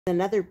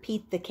Another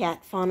Pete the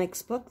Cat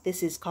phonics book.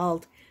 This is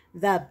called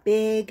The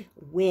Big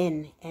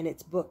Win, and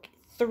it's book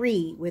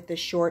 3 with the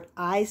short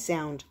I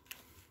sound.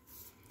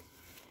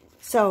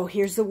 So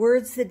here's the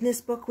words in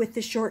this book with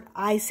the short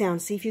I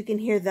sound. See if you can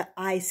hear the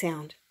I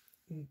sound.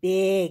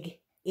 Big,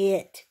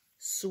 it,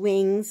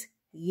 swings,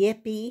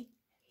 yippee,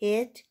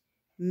 hit,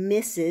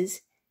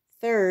 misses,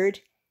 third,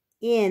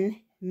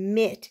 in,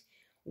 mit,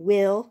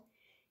 will,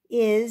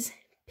 is,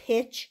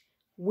 pitch,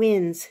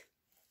 wins.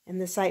 And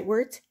the sight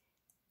words,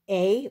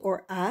 a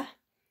or a,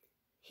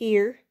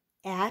 here,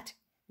 at,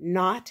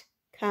 not,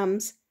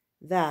 comes,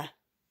 the.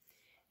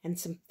 And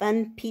some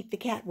fun Pete the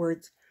Cat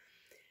words.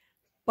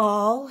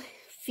 Ball,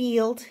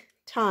 field,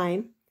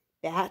 time,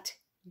 bat,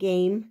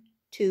 game,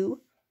 2,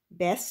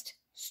 best,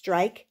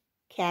 strike,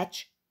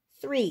 catch,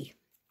 3.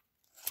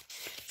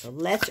 So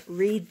let's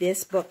read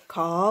this book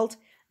called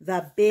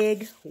The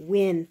Big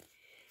Win.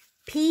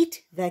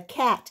 Pete the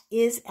Cat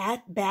is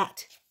at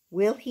bat.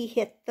 Will he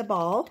hit the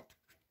ball?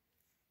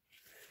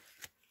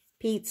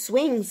 Pete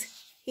swings.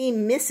 He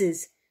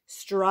misses.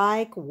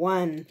 Strike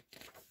 1.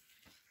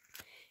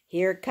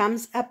 Here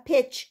comes a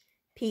pitch.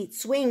 Pete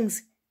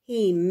swings.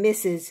 He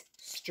misses.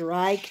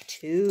 Strike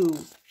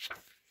 2.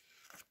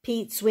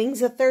 Pete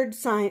swings a third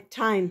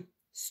time.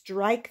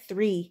 Strike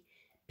 3.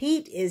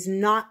 Pete is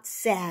not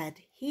sad.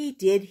 He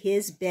did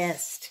his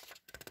best.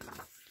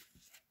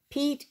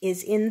 Pete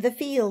is in the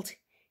field.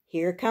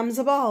 Here comes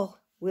a ball.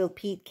 Will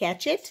Pete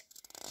catch it?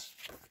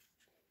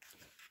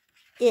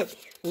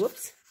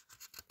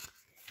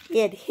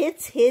 It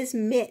hits his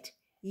mitt.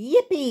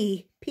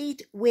 Yippee!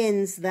 Pete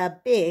wins the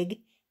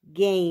big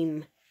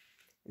game.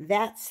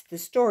 That's the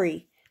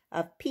story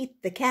of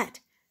Pete the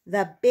Cat,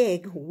 The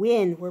Big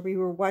Win, where we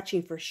were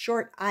watching for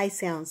short I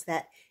sounds,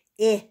 that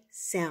I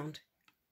sound.